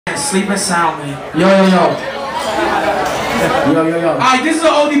sleeping soundly. Yo. Alright, this is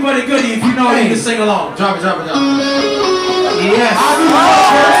an oldie but a goodie. If you know it, you can sing along. Drop it. Yes. I'll do the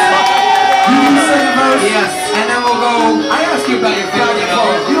verse. You do the second verse. Yes. And then we'll go. I ask you about your family.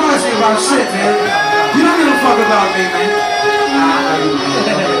 You don't ask me about shit, man. You don't give a fuck about me, man.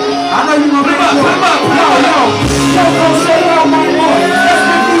 I know you gonna make it. Put him up. Yo, Kosha, yo, my boy. Let's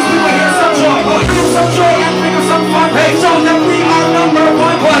make these people hear some joy. Give them some joy and bring them some fun. Hey, show them we are number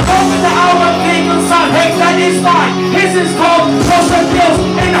one. Open the album, King of Sun. Hey, that is fine. His is called Kosha Dillz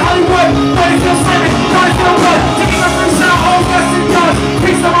in Hollywood. Don't feel slamming, don't feel good. Taking a freestyle, all West and done.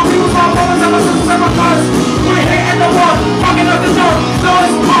 Peace to my people's my brothers and my sisters and my cars. We're here in the war, fucking up the door. No,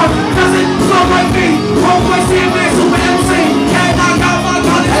 it's hard, doesn't flow like me. Homeboy Sandman, super MC. And I got my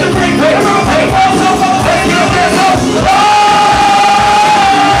gun in the ring. Hey,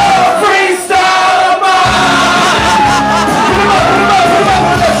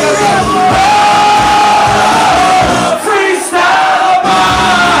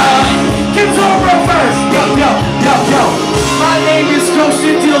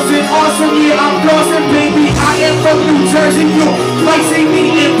 Kosha Dillz, an awesome year, I'm Dawson, baby. I am from New Jersey, you might see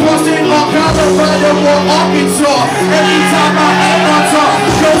me in Boston or Colorado or Arkansas. Every time I am on top,